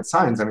not rocket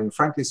science. I mean,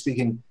 frankly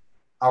speaking,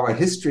 our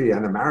history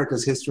and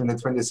America's history in the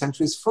 20th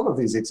century is full of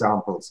these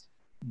examples.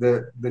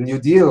 The New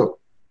Deal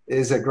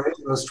is a great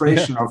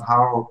illustration of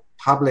how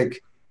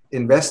public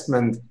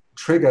investment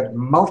triggered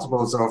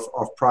multiples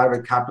of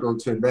private capital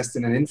to invest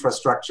in an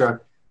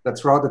infrastructure that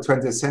throughout the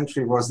 20th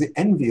century was the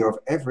envy of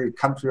every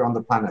country on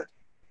the planet.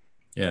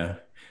 Yeah.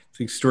 It's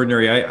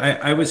extraordinary.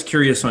 I was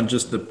curious on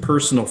just the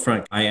personal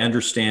front. I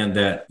understand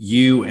that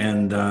you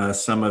and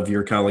some of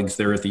your colleagues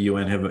there at the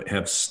UN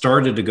have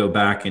started to go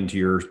back into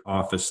your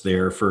office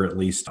there for at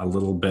least a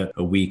little bit,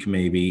 a week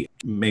maybe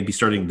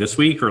starting this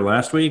week or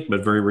last week,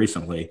 but very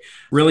recently.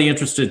 Really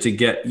interested to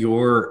get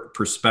your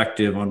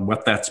perspective on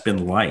what that's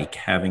been like,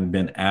 having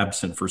been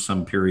absent for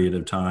some period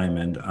of time,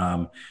 and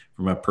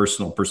from a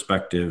personal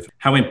perspective,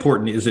 how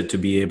important is it to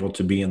be able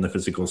to be in the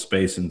physical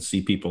space and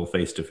see people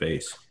face to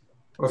face?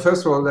 Well,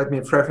 first of all, let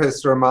me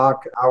preface the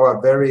remark,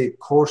 our very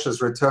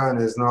cautious return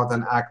is not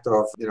an act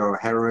of,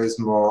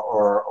 heroism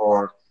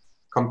or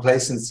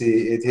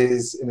complacency. It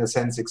is, in a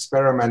sense,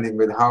 experimenting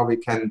with how we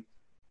can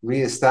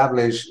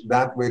reestablish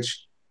that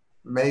which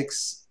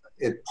makes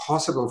it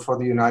possible for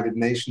the United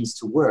Nations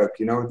to work.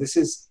 This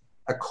is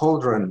a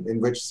cauldron in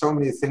which so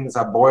many things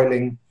are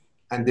boiling,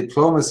 and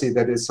diplomacy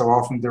that is so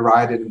often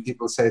derided, and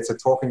people say it's a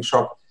talking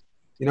shop.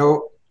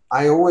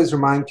 I always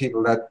remind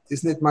people that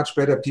isn't it much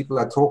better people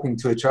are talking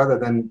to each other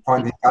than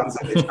pointing guns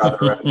at each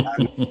other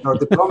and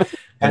diplomacy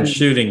and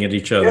shooting at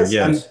each other.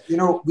 Yes.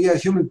 And, we are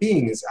human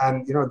beings,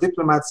 and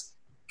diplomats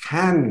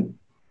can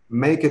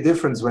make a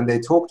difference when they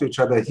talk to each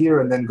other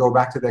here and then go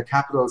back to their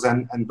capitals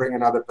and bring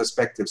another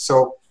perspective.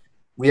 So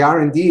we are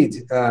indeed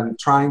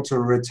trying to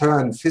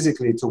return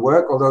physically to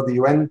work, although the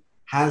UN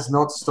has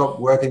not stopped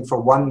working for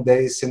one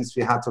day since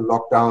we had to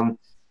lock down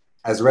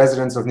as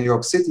residents of New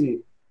York City,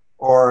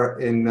 or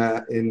in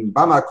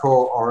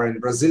Bamako, or in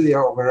Brasilia,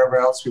 or wherever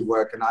else we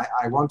work. And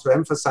I want to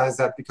emphasize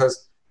that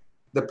because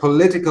the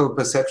political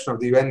perception of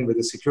the UN with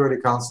the Security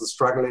Council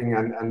struggling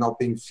and not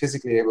being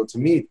physically able to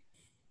meet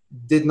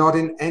did not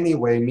in any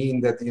way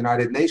mean that the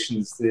United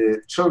Nations,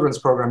 the Children's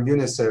Program,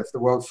 UNICEF, the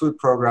World Food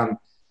Program,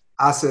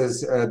 us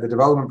as the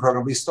Development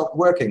Program, we stopped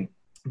working.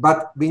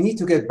 But we need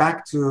to get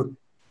back to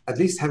at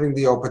least having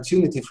the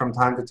opportunity from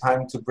time to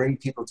time to bring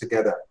people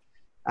together.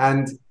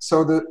 And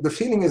so the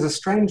feeling is a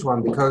strange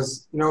one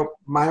because,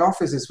 my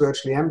office is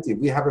virtually empty.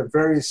 We have a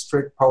very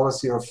strict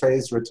policy of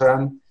phased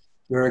return.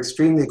 We're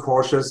extremely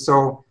cautious.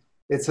 So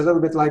it's a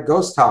little bit like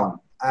ghost town.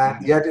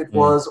 And yet it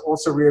was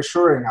also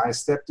reassuring. I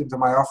stepped into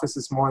my office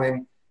this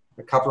morning.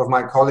 A couple of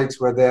my colleagues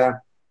were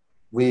there.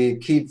 We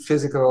keep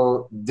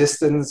physical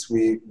distance,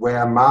 we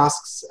wear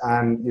masks,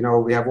 and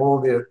we have all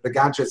the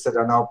gadgets that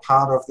are now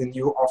part of the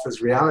new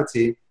office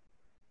reality.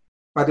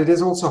 But it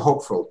is also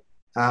hopeful.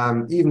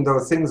 Even though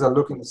things are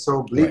looking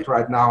so bleak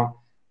right now,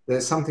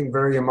 there's something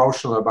very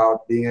emotional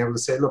about being able to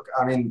say, look,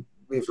 I mean,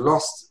 we've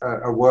lost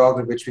a world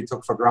in which we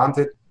took for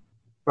granted,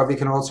 but we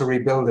can also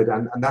rebuild it.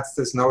 And that's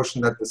this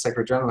notion that the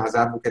Secretary General has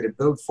advocated: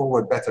 build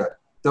forward better.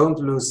 Don't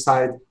lose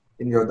sight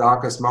in your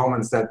darkest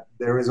moments that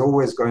there is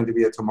always going to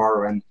be a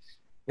tomorrow. And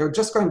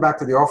just going back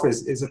to the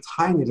office is a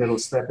tiny little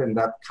step in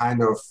that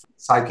kind of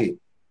psyche.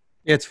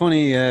 Yeah, it's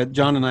funny.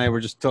 John and I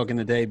were just talking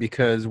today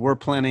because we're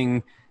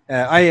planning.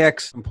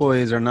 IEX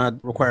employees are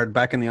not required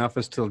back in the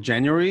office till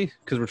January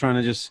because we're trying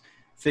to just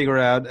figure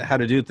out how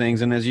to do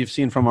things. And as you've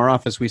seen from our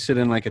office, we sit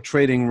in like a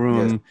trading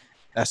room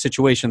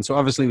situation. So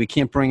obviously we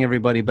can't bring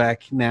everybody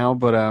back now,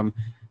 but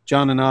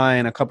John and I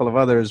and a couple of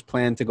others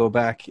plan to go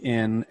back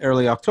in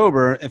early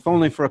October, if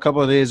only for a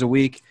couple of days a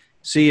week,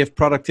 see if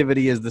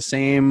productivity is the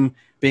same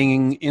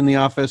being in the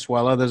office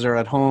while others are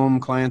at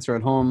home, clients are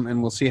at home,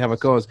 and we'll see how it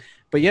goes.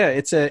 But yeah,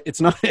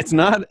 it's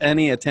not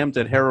any attempt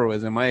at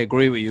heroism. I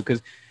agree with you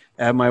because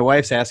my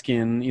wife's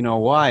asking,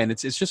 why? And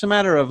it's just a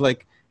matter of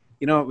like,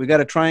 we got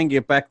to try and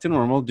get back to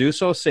normal, do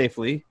so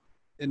safely.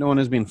 No one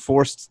has been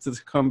forced to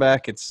come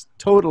back. It's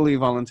totally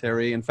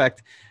voluntary. In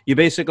fact, you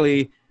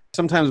basically,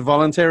 sometimes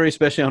voluntary,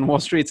 especially on Wall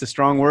Street, it's a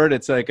strong word.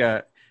 It's like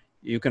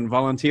you can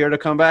volunteer to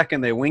come back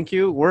and they wink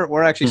you.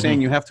 We're actually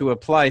saying you have to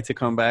apply to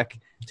come back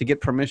to get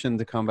permission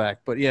to come back.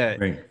 But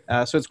yeah,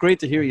 so it's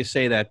great to hear you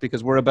say that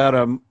because we're about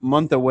a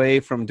month away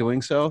from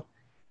doing so.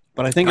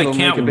 But I think it'll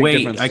make a big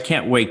difference. I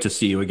can't wait to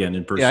see you again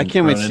in person. Yeah, I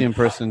can't wait to see you in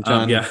person,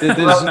 John.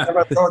 Well, I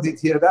never thought you'd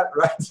hear that,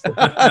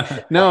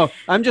 right? No,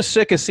 I'm just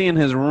sick of seeing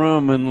his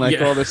room and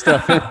all this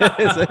stuff.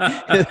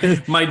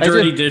 My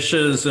dirty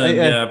dishes and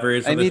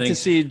various other things. I need to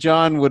see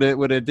John with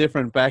a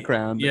different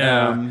background.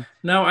 Yeah.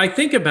 No, I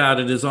think about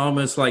it as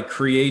almost like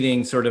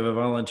creating sort of a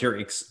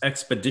volunteer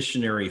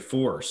expeditionary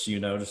force,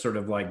 to sort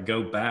of like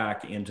go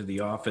back into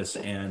the office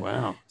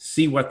and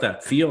see what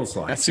that feels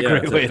like. That's a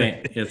great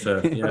way.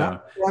 I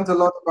learned a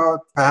lot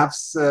about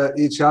perhaps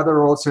each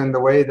other also in the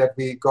way that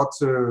we got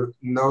to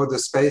know the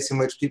space in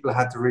which people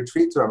had to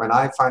retreat to. I mean,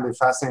 I find it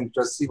fascinating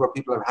to just see what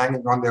people are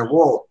hanging on their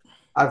wall.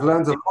 I've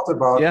learned a lot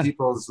about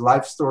people's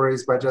life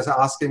stories by just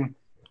asking,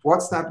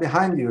 what's that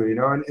behind you?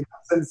 And in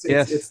that sense,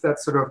 it's that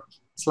sort of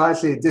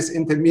slightly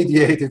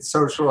disintermediated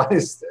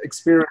socialized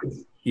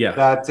experience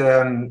that,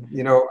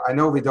 I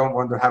know we don't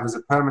want to have as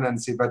a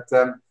permanency, but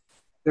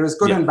there is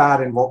good and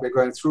bad in what we're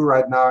going through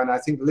right now. And I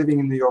think living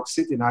in New York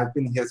City, and I've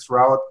been here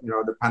throughout,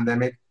 the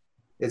pandemic,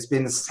 it's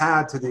been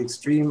sad to the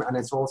extreme. And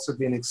it's also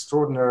been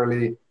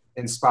extraordinarily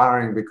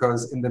inspiring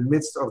because in the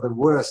midst of the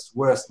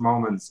worst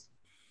moments,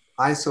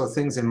 I saw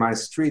things in my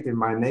street, in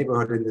my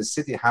neighborhood, in the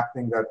city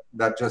happening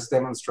that just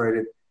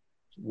demonstrated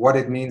what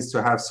it means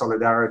to have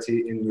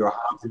solidarity in your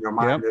heart, in your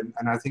mind.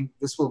 And I think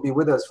this will be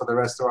with us for the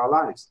rest of our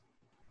lives.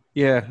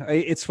 Yeah,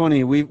 it's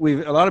funny.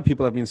 We've a lot of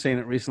people have been saying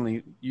it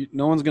recently.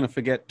 No one's going to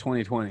forget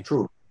 2020.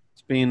 True.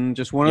 It's been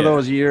just one of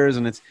those years,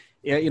 and it's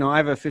I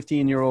have a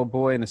 15-year-old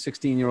boy and a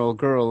 16-year-old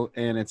girl,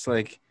 and it's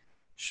like,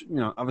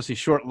 obviously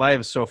short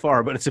lives so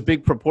far, but it's a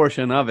big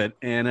proportion of it,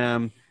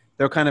 and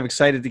they're kind of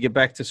excited to get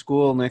back to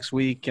school next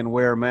week and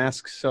wear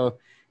masks. So.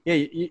 Yeah,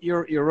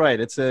 you're right.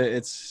 It's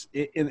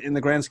in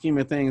the grand scheme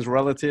of things,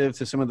 relative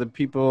to some of the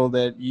people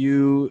that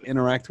you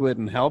interact with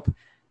and help,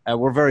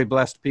 we're very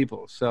blessed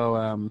people.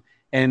 So,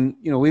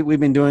 we've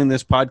been doing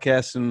this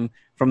podcast, and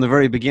from the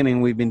very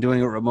beginning, we've been doing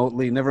it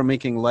remotely, never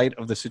making light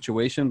of the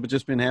situation, but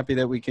just been happy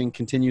that we can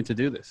continue to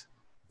do this.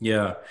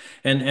 Yeah,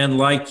 and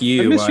like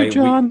you, I miss you,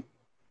 John.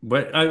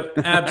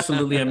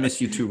 I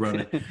miss you too,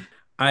 Ronan.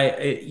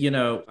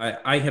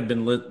 I have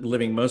been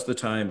living most of the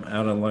time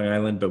out on Long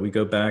Island, but we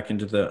go back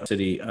into the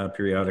city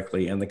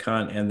periodically, and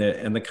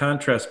the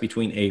contrast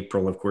between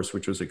April, of course,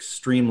 which was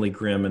extremely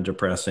grim and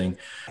depressing,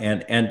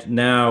 and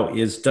now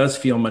does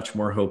feel much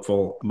more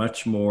hopeful,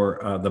 much more.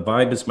 The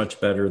vibe is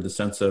much better. The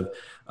sense of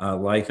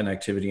life and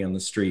activity on the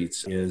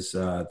streets is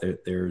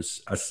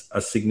there's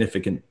a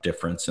significant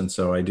difference, and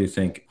so I do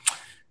think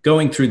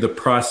going through the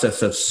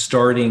process of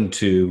starting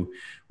to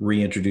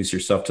reintroduce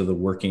yourself to the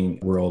working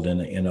world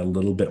in a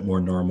little bit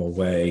more normal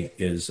way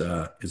is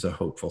a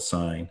hopeful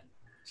sign.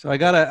 So I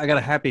got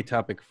a happy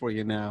topic for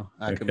you now,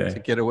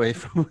 to get away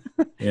from.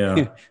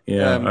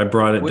 I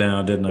brought it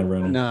down, didn't I,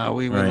 Ronan? No,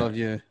 we love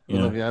you. We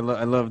love you. I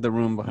love the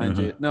room behind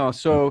you. No,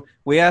 so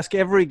we ask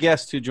every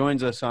guest who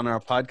joins us on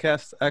our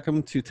podcast,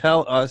 Akam, to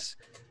tell us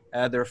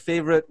their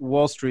favorite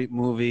Wall Street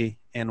movie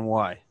and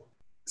why.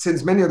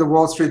 Since many of the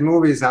Wall Street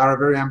movies are a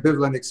very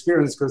ambivalent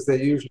experience because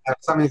they usually have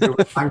something to do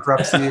with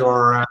bankruptcy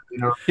or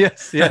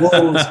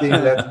wolves being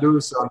let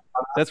loose.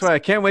 That's why I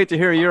can't wait to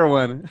hear your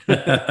one.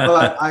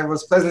 Well, I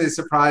was pleasantly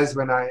surprised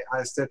when I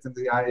stepped into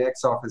the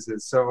IEX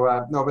offices. So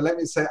but let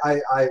me say,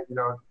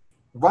 the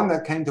one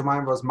that came to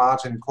mind was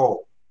Margin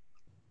Call.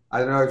 I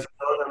don't know if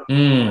you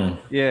know them.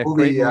 Yeah,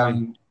 movie.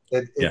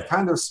 It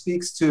kind of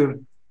speaks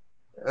to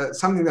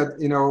something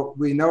that,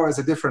 we know as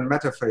a different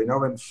metaphor,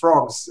 when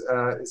frogs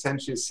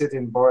essentially sit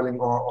in boiling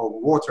or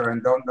water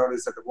and don't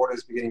notice that the water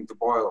is beginning to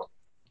boil.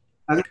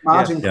 I think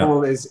margin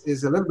call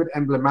is a little bit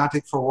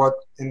emblematic for what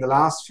in the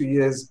last few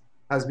years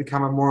has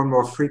become a more and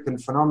more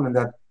frequent phenomenon,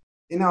 that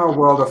in our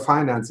world of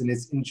finance, in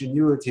its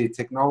ingenuity,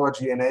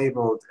 technology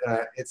enabled,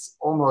 it's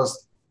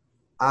almost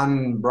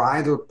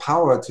unbridled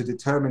power to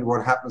determine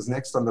what happens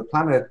next on the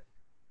planet.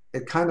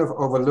 It kind of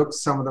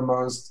overlooks some of the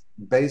most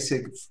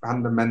basic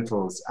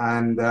fundamentals.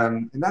 And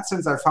in that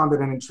sense, I found it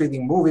an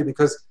intriguing movie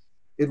because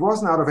it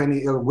wasn't out of any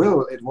ill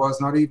will. It was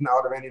not even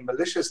out of any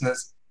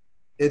maliciousness.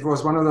 It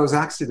was one of those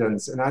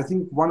accidents. And I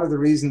think one of the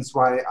reasons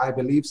why I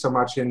believe so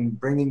much in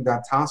bringing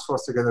that task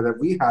force together that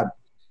we had,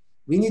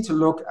 we need to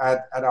look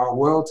at our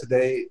world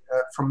today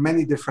from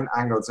many different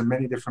angles and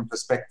many different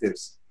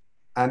perspectives.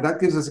 And that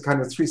gives us a kind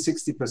of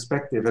 360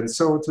 perspective. And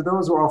so to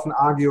those who often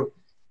argue,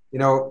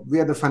 we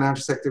are the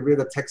financial sector, we are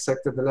the tech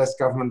sector, the less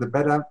government, the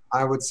better,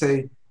 I would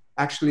say,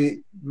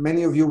 actually,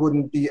 many of you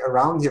wouldn't be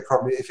around here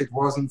probably if it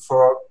wasn't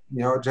for,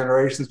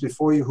 generations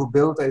before you who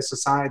built a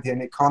society,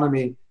 an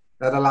economy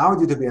that allowed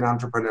you to be an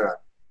entrepreneur,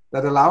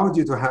 that allowed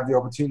you to have the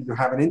opportunity to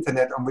have an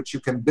internet on which you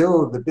can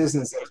build the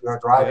business that you are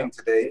driving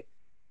today.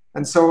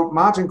 And so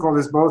margin call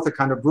is both a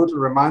kind of brutal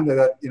reminder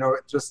that,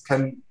 it just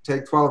can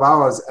take 12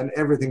 hours and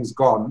everything's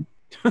gone.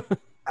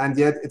 And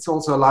yet it's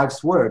also a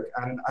life's work.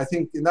 And I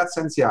think in that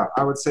sense,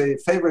 I would say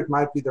favorite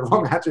might be the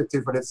wrong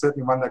adjective, but it's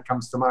certainly one that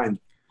comes to mind.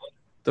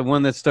 The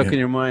one that's stuck in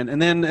your mind.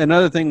 And then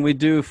another thing we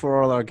do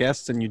for all our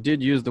guests, and you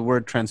did use the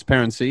word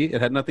transparency.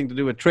 It had nothing to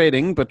do with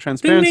trading, but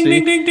transparency.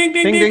 Ding, ding, ding,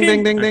 ding, ding, ding,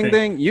 ding, ding, ding,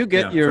 ding. You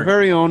get your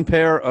very own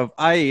pair of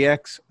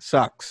IEX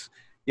socks.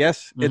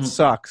 Yes, it's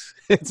socks.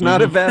 It's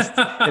not a vest.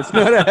 It's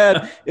not a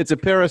hat. It's a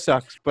pair of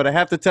socks. But I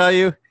have to tell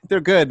you, they're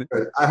good.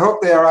 I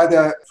hope they are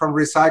either from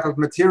recycled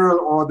material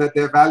or that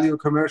their value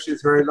commercially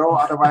is very low.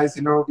 Otherwise,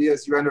 we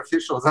as UN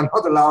officials are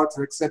not allowed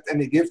to accept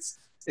any gifts,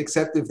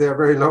 except if they're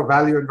very low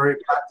value and very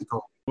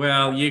practical.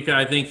 Well,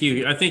 I think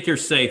you're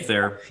safe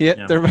there.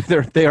 Yeah.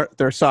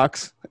 They're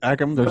socks,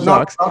 Akram. They're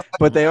socks,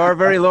 but they are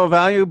very low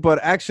value. But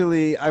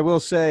actually, I will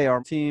say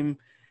our team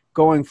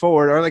going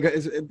forward, or like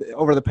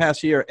over the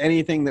past year,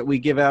 anything that we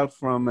give out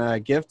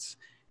from gifts,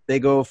 they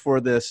go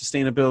for the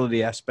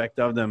sustainability aspect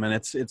of them, and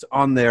it's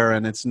on there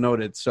and it's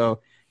noted. So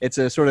it's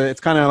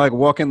kind of like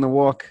walking the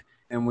walk,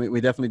 and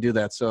we definitely do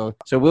that. So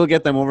we'll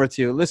get them over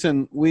to you.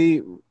 Listen,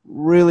 we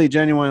really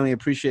genuinely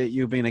appreciate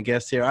you being a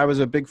guest here. I was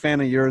a big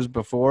fan of yours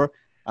before.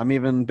 I'm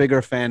even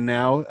bigger fan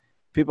now.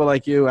 People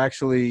like you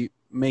actually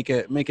make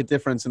a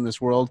difference in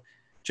this world.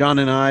 John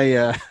and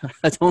I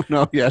don't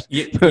know yet.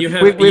 You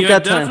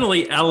have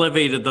definitely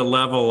elevated the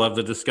level of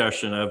the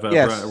discussion of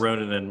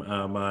Ronan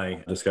and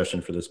my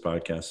discussion for this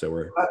podcast.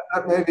 So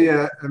that may be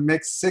a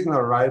mixed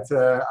signal, right?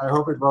 I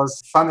hope it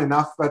was fun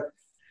enough. But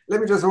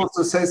let me just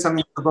also say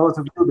something to both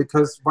of you,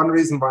 because one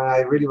reason why I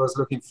really was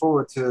looking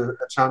forward to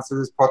a chance to do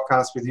this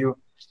podcast with you,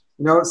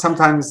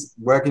 sometimes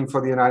working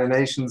for the United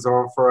Nations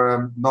or for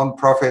a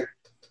non-profit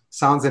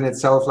sounds in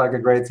itself like a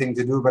great thing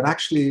to do. But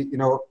actually,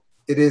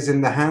 it is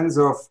in the hands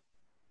of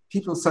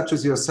people such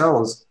as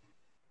yourselves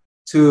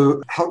to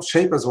help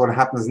shape us what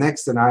happens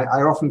next. And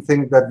I often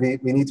think that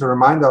we need to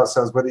remind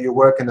ourselves, whether you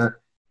work in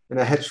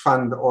a hedge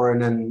fund or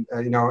in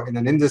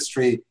an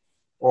industry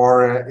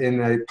or in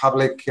a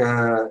public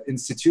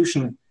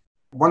institution,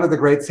 one of the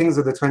great things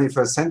of the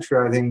 21st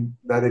century, I think,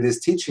 that it is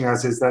teaching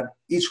us is that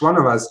each one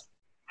of us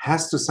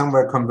has to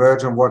somewhere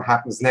converge on what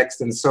happens next.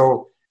 And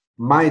so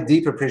my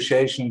deep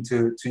appreciation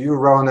to you,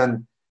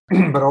 Ronan,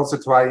 but also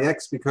to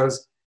IEX,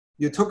 because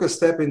you took a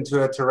step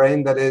into a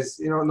terrain that is,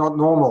 not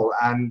normal,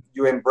 and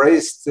you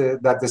embraced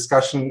that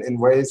discussion in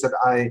ways that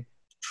I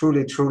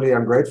truly, truly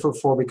am grateful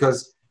for,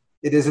 because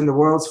it is in the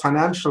world's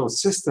financial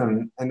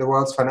system and the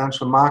world's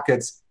financial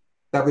markets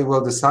that we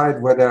will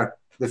decide whether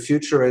the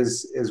future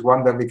is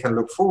one that we can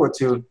look forward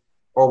to,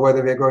 or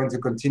whether we're going to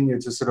continue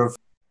to sort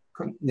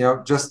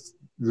of, just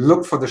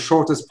look for the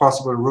shortest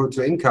possible route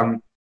to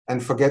income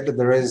and forget that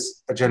there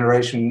is a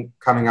generation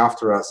coming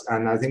after us.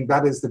 And I think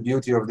that is the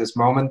beauty of this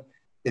moment.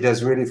 It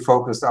has really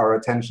focused our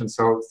attention.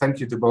 So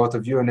thank you to both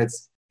of you. And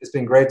it's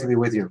been great to be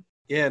with you.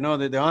 Yeah, no,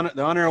 the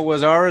honor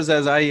was ours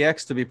as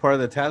IEX to be part of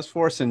the task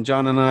force. And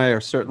John and I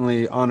are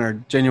certainly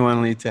honored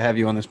genuinely to have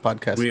you on this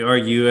podcast. We are.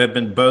 You have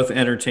been both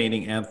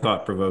entertaining and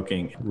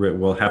thought-provoking.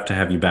 We'll have to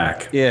have you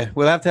back. Yeah,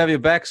 we'll have to have you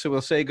back. So we'll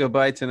say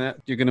goodbye tonight.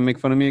 You're going to make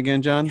fun of me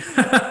again, John?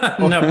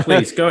 No,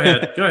 please. Go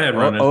ahead. Go ahead,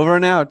 Ronan. Over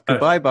and out.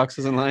 Goodbye,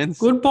 Boxes and Lines.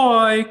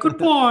 Goodbye.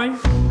 Goodbye.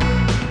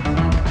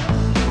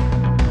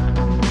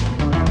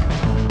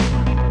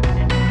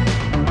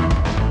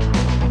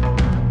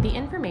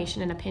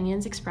 And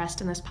opinions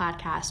expressed in this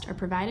podcast are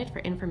provided for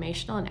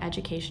informational and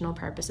educational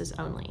purposes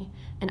only.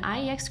 And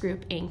IEX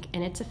Group, Inc.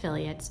 and its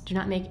affiliates do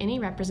not make any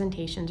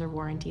representations or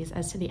warranties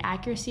as to the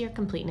accuracy or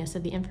completeness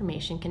of the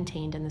information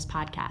contained in this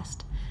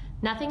podcast.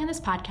 Nothing in this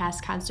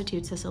podcast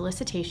constitutes a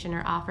solicitation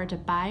or offer to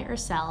buy or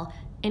sell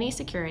any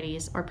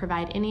securities or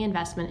provide any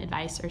investment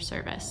advice or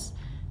service.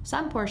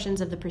 Some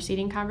portions of the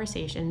preceding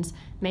conversations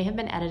may have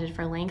been edited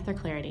for length or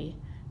clarity.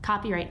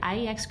 Copyright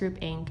IEX Group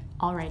Inc.,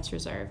 all rights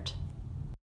reserved.